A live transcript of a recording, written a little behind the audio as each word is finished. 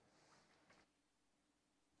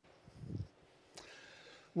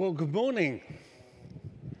Well, good morning.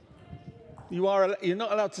 You're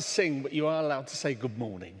not allowed to sing, but you are allowed to say good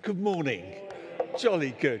morning. Good morning.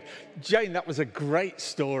 Jolly good. Jane, that was a great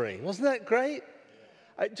story. Wasn't that great?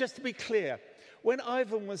 Just to be clear, when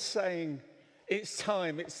Ivan was saying, it's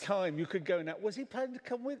time, you could go now, was he planning to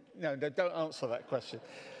come with? No, don't answer that question.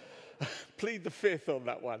 Plead the fifth on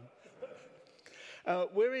that one.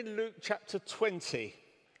 We're in Luke chapter 20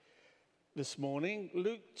 this morning.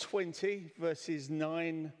 Luke 20, verses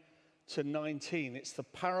 9 to 19. It's the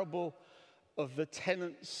parable of the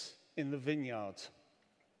tenants in the vineyard.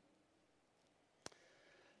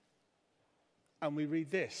 And we read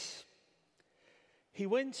this. He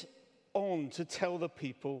went on to tell the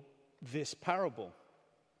people this parable.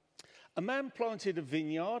 A man planted a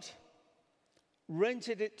vineyard,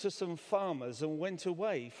 rented it to some farmers, and went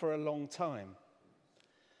away for a long time.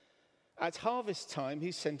 At harvest time,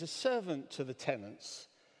 he sent a servant to the tenants,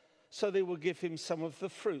 so they would give him some of the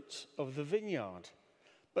fruit of the vineyard.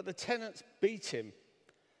 But the tenants beat him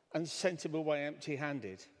and sent him away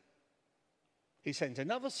empty-handed. He sent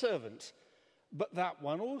another servant, but that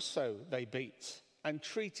one also they beat and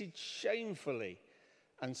treated shamefully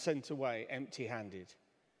and sent away empty-handed.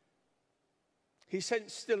 He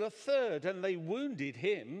sent still a third, and they wounded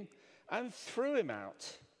him and threw him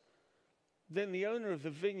out. Then the owner of the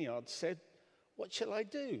vineyard said, "What shall I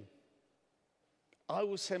do? I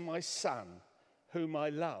will send my son, whom I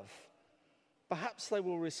love. Perhaps they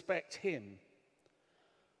will respect him."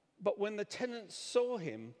 But when the tenants saw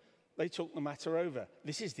him, they talked the matter over.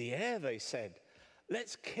 "This is the heir," they said.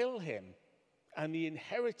 "Let's kill him, and the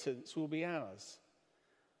inheritance will be ours."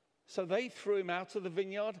 So they threw him out of the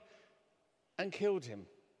vineyard and killed him.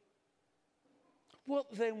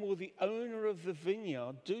 What then will the owner of the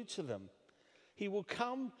vineyard do to them? He will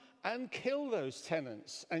come and kill those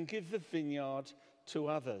tenants and give the vineyard to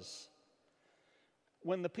others.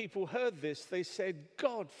 When the people heard this, they said,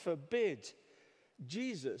 "God forbid."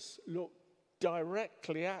 Jesus looked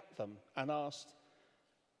directly at them and asked,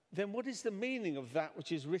 "Then what is the meaning of that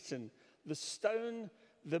which is written? The stone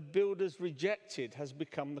the builders rejected has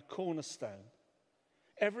become the cornerstone.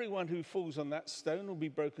 Everyone who falls on that stone will be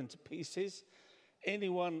broken to pieces.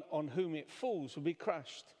 Anyone on whom it falls will be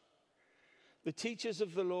crushed." The teachers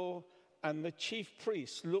of the law and the chief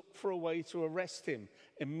priests looked for a way to arrest him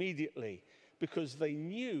immediately, because they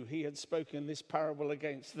knew he had spoken this parable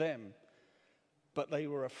against them, but they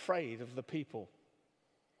were afraid of the people.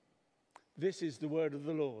 This is the word of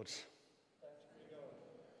the Lord.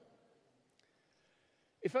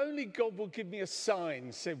 If only God would give me a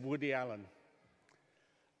sign, said Woody Allen,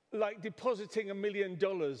 like depositing $1 million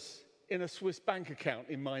in a Swiss bank account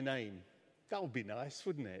in my name. That would be nice,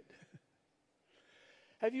 wouldn't it?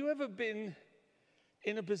 Have you ever been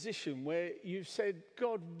in a position where you've said,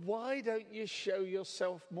 "God, why don't you show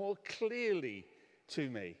yourself more clearly to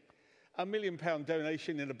me?" £1 million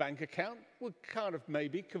donation in a bank account would kind of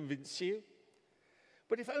maybe convince you.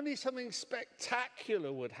 But if only something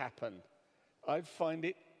spectacular would happen, I'd find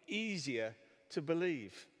it easier to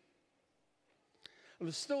believe. And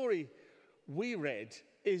the story we read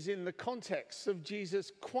is in the context of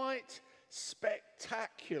Jesus' quite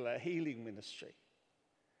spectacular healing ministry.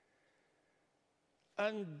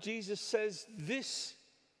 And Jesus says, this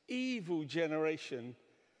evil generation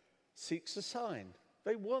seeks a sign.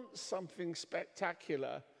 They want something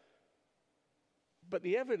spectacular. But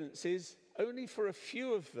the evidence is only for a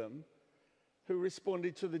few of them who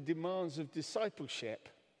responded to the demands of discipleship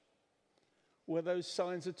were those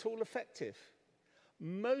signs at all effective.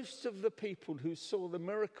 Most of the people who saw the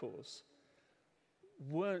miracles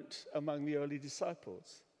weren't among the early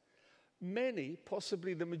disciples. Many,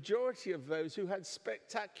 possibly the majority of those who had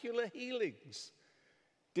spectacular healings,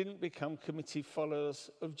 didn't become committed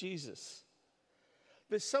followers of Jesus.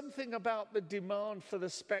 There's something about the demand for the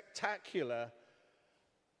spectacular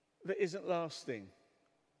that isn't lasting.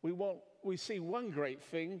 We see one great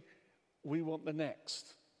thing, we want the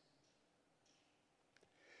next.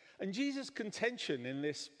 And Jesus' contention in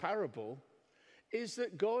this parable is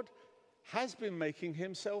that God has been making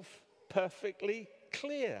himself perfectly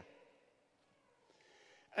clear.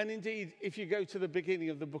 And indeed, if you go to the beginning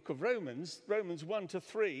of the book of Romans, Romans 1 to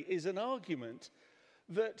 3 is an argument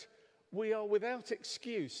that we are without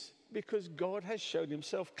excuse because God has shown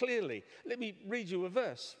himself clearly. Let me read you a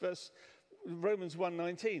verse Romans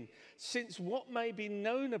 1:19. Since what may be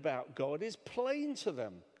known about God is plain to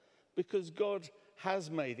them, because God has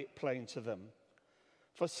made it plain to them.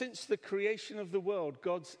 For since the creation of the world,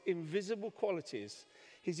 God's invisible qualities,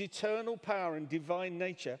 his eternal power and divine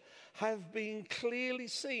nature have been clearly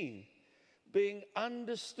seen, being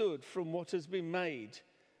understood from what has been made,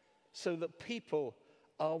 so that people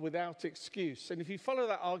are without excuse. And if you follow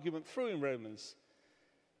that argument through in Romans,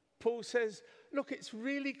 Paul says, look, it's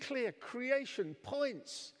really clear. Creation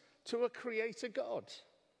points to a creator God.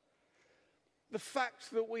 The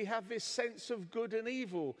fact that we have this sense of good and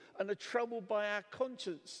evil and are troubled by our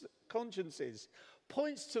consciences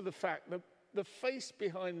points to the fact that the face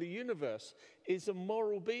behind the universe is a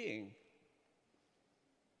moral being.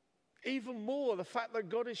 Even more, the fact that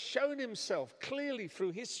God has shown himself clearly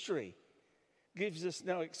through history gives us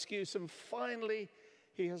no excuse. And finally,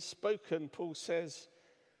 he has spoken, Paul says,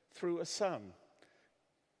 through a son.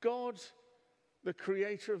 God, the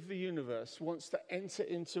creator of the universe, wants to enter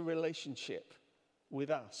into relationship with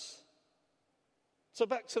us. So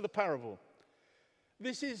back to the parable.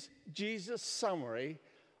 This is Jesus' summary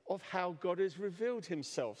of how God has revealed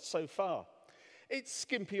himself so far. It's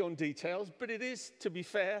skimpy on details, but it is, to be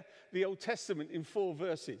fair, the Old Testament in 4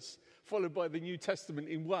 verses, followed by the New Testament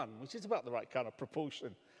in 1, which is about the right kind of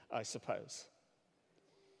proportion, I suppose.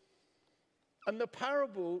 And the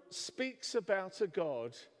parable speaks about a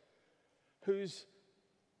God who's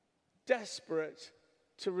desperate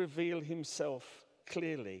to reveal himself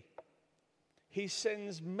clearly. He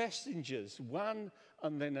sends messengers, one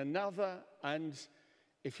and then another, and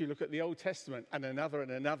if you look at the Old Testament, and another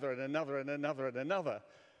and another and another and another and another,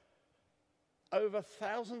 over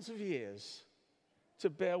thousands of years to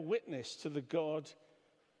bear witness to the God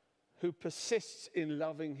who persists in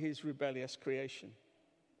loving his rebellious creation.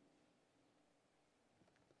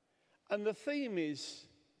 And the theme is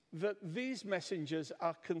that these messengers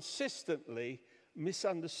are consistently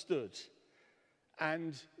misunderstood,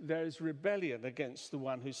 and there is rebellion against the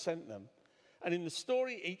one who sent them. And in the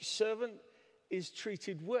story, each servant is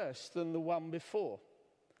treated worse than the one before.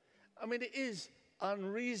 I mean, it is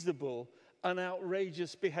unreasonable and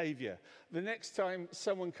outrageous behavior. The next time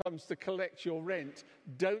someone comes to collect your rent,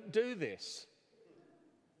 don't do this.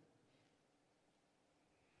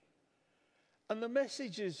 And the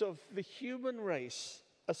messages of the human race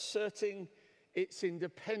asserting its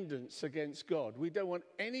independence against God. We don't want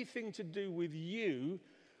anything to do with you.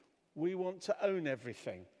 We want to own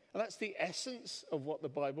everything. And that's the essence of what the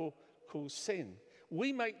Bible calls sin.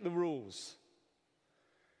 We make the rules.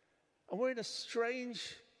 And we're in a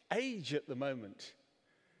strange age at the moment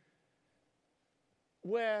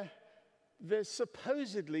where there's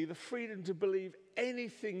supposedly the freedom to believe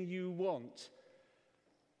anything you want,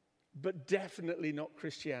 but definitely not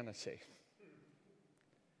Christianity.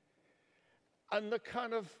 And the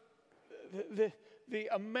kind of, the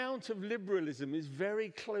amount of liberalism is very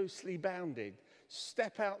closely bounded.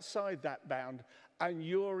 Step outside that bound and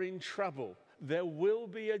you're in trouble. There will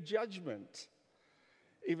be a judgment,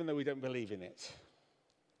 even though we don't believe in it.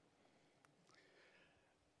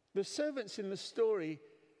 The servants in the story,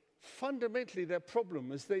 fundamentally their problem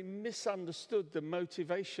was they misunderstood the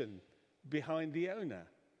motivation behind the owner.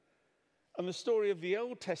 And the story of the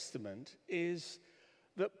Old Testament is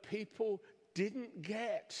that people didn't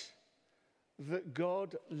get that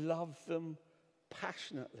God loved them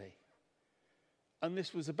passionately. And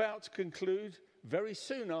this was about to conclude very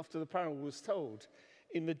soon after the parable was told,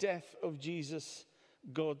 in the death of Jesus,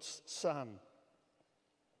 God's Son.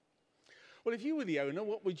 Well, if you were the owner,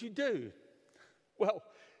 what would you do? Well,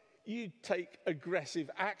 you'd take aggressive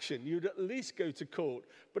action. You'd at least go to court.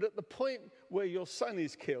 But at the point where your son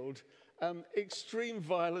is killed, extreme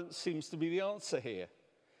violence seems to be the answer here.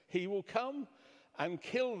 He will come and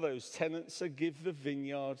kill those tenants and give the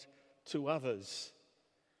vineyard to others.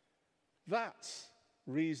 That's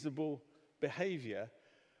reasonable behavior.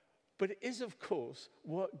 But it is, of course,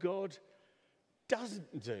 what God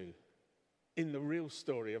doesn't do in the real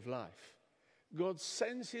story of life. God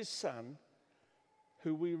sends his son,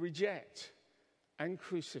 who we reject and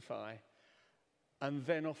crucify, and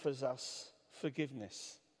then offers us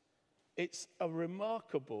forgiveness. It's a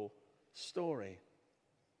remarkable story.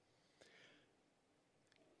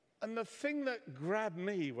 And the thing that grabbed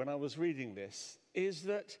me when I was reading this is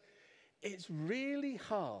that it's really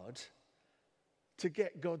hard to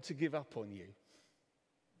get God to give up on you.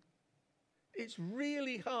 It's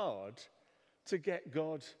really hard to get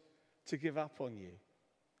God to give up on you.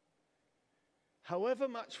 However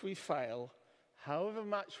much we fail, however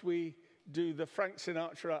much we do the Frank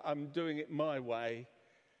Sinatra, I'm doing it my way,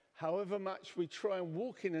 however much we try and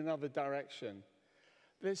walk in another direction,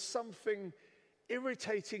 there's something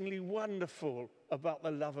irritatingly wonderful about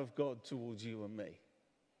the love of God towards you and me.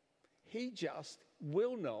 He just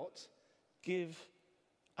will not give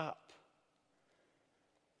up.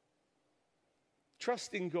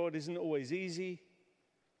 Trusting God isn't always easy.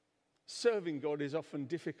 Serving God is often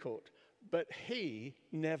difficult, but he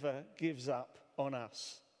never gives up on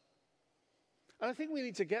us. And I think we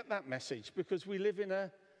need to get that message because we live in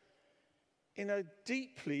a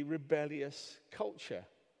deeply rebellious culture.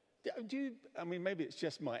 Maybe it's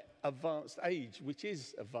just my advanced age, which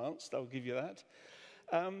is advanced, I'll give you that.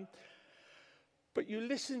 But you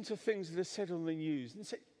listen to things that are said on the news and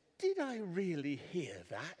say, did I really hear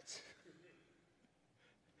that?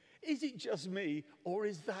 Is it just me, or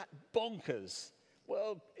is that bonkers?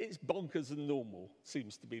 Well, it's bonkers and normal,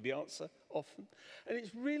 seems to be the answer often. And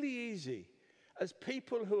it's really easy, as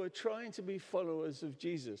people who are trying to be followers of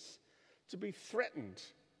Jesus, to be threatened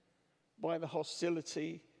by the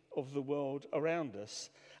hostility of the world around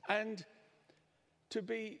us, and to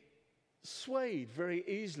be swayed very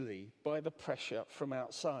easily by the pressure from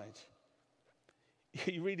outside.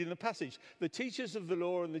 You read in the passage, the teachers of the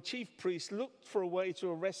law and the chief priests looked for a way to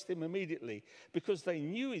arrest him immediately because they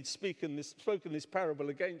knew he'd spoken this parable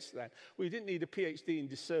against that. We didn't need a PhD in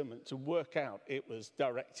discernment to work out it was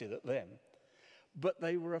directed at them. But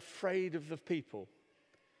they were afraid of the people.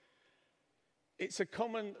 It's a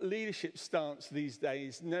common leadership stance these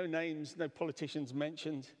days. No names, no politicians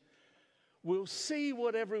mentioned. We'll see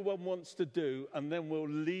what everyone wants to do, and then we'll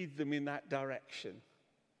lead them in that direction.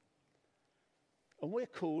 And we're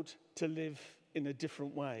called to live in a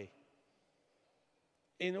different way.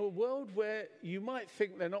 In a world where you might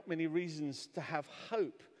think there are not many reasons to have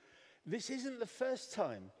hope, this isn't the first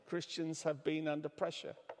time Christians have been under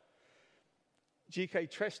pressure. G.K.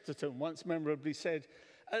 Chesterton once memorably said,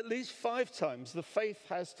 at least 5 times the faith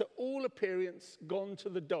has to all appearance gone to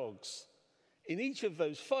the dogs. In each of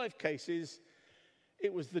those 5 cases,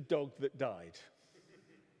 it was the dog that died.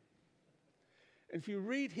 And if you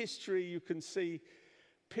read history, you can see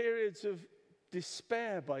periods of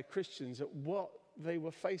despair by Christians at what they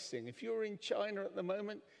were facing. If you're in China at the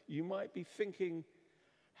moment, you might be thinking,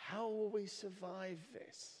 how will we survive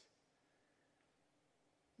this?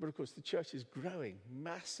 But of course, the church is growing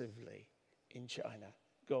massively in China.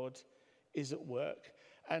 God is at work,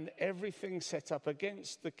 and everything set up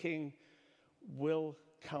against the king will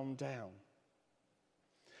come down.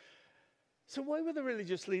 So why were the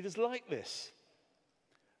religious leaders like this?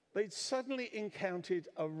 They'd suddenly encountered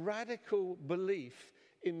a radical belief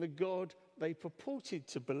in the God they purported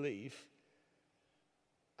to believe,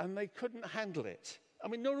 and they couldn't handle it. I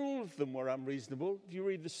mean, not all of them were unreasonable. If you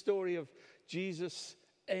read the story of Jesus'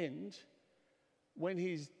 end, when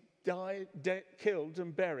he's died, killed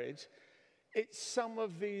and buried, it's some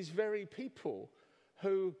of these very people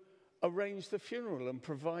who arrange the funeral and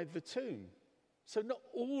provide the tomb. So not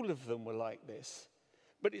all of them were like this,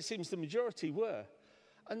 but it seems the majority were.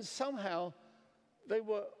 And somehow they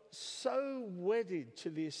were so wedded to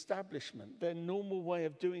the establishment, their normal way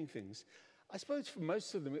of doing things. I suppose for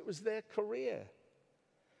most of them it was their career.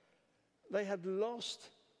 They had lost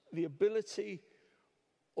the ability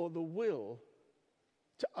or the will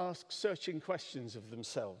to ask searching questions of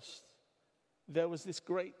themselves. There was this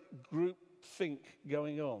great group think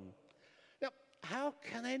going on. Now, how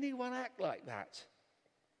can anyone act like that?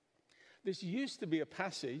 This used to be a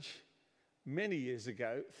passage many years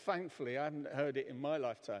ago. Thankfully, I haven't heard it in my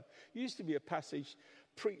lifetime. It used to be a passage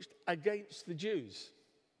preached against the Jews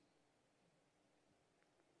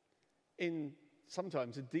in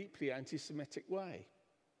sometimes a deeply anti-Semitic way.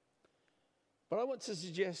 But I want to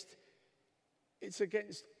suggest it's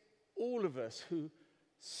against all of us who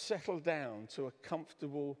settle down to a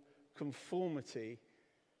comfortable conformity,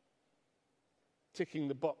 ticking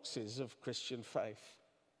the boxes of Christian faith.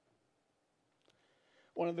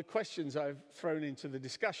 One of the questions I've thrown into the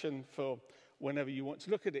discussion for whenever you want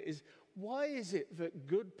to look at it is, why is it that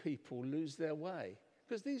good people lose their way?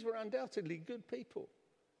 Because these were undoubtedly good people,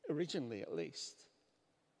 originally at least.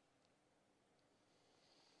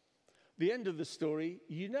 The end of the story,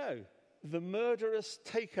 you know, the murderous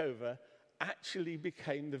takeover actually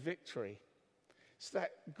became the victory. It's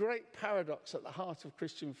that great paradox at the heart of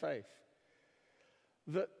Christian faith,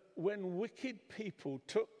 that when wicked people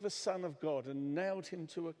took the Son of God and nailed him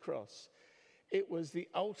to a cross, it was the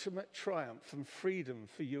ultimate triumph and freedom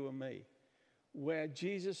for you and me, where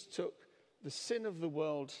Jesus took the sin of the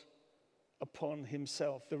world upon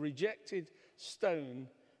himself. The rejected stone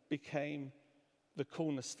became the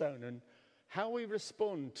cornerstone. And how we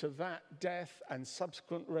respond to that death and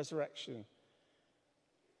subsequent resurrection,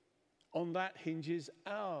 on that hinges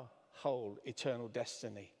our whole eternal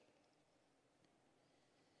destiny.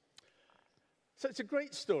 So it's a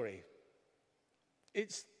great story.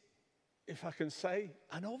 It's, if I can say,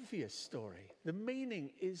 an obvious story. The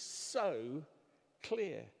meaning is so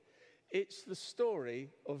clear. It's the story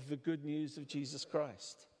of the good news of Jesus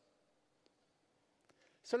Christ.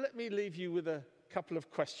 So let me leave you with a couple of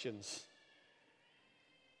questions.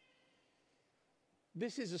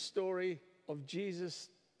 This is a story of Jesus'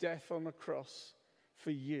 death on the cross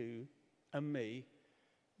for you and me,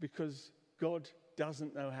 because God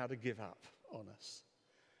doesn't know how to give up on us.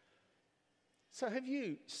 So have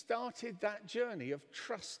you started that journey of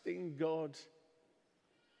trusting God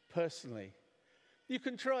personally? You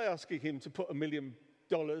can try asking him to put $1 million,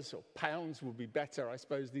 or pounds would be better, I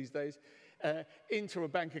suppose, these days, into a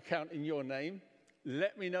bank account in your name.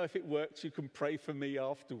 Let me know if it works. You can pray for me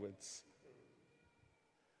afterwards.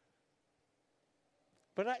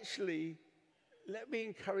 But actually, let me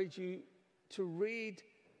encourage you to read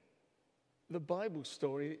the Bible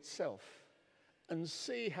story itself and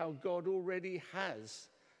see how God already has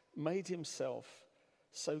made himself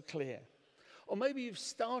so clear. Or maybe you've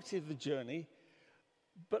started the journey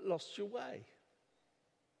but lost your way.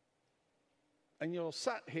 And you're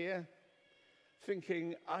sat here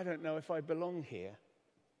thinking, I don't know if I belong here.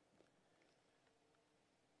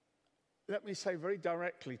 Let me say very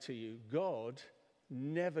directly to you, God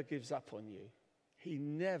never gives up on you. He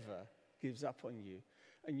never gives up on you.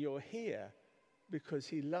 And you're here because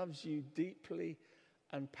he loves you deeply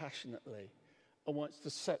and passionately and wants to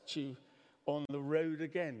set you on the road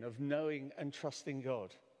again of knowing and trusting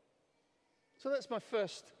God. So that's my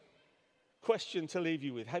first question to leave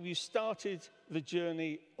you with. Have you started the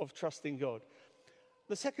journey of trusting God?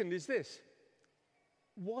 The second is this: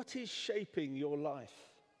 what is shaping your life?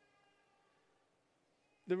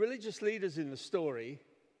 The religious leaders in the story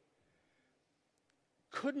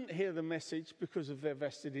couldn't hear the message because of their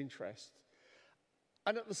vested interest,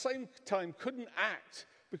 and at the same time couldn't act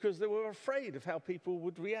because they were afraid of how people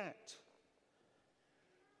would react.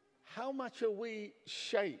 How much are we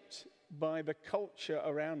shaped by the culture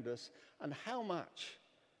around us, and how much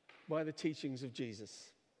by the teachings of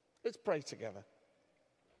Jesus? Let's pray together.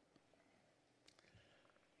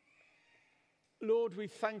 Lord, we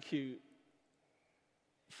thank you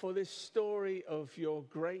for this story of your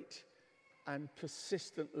great and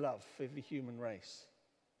persistent love for the human race.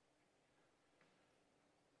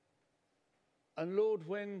 And Lord,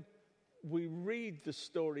 when we read the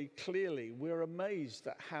story clearly, we're amazed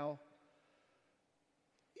at how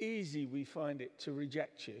easy we find it to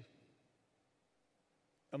reject you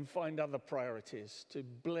and find other priorities, to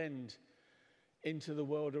blend into the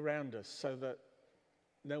world around us so that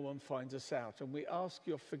no one finds us out. And we ask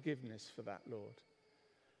your forgiveness for that, Lord.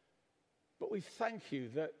 But we thank you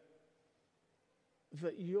that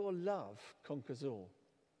your love conquers all.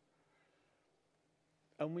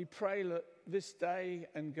 And we pray that this day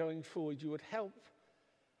and going forward, you would help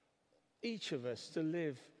each of us to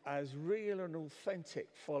live as real and authentic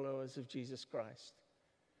followers of Jesus Christ,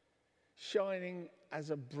 shining as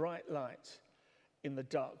a bright light in the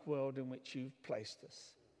dark world in which you've placed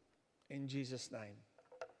us. In Jesus' name,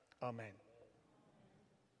 amen.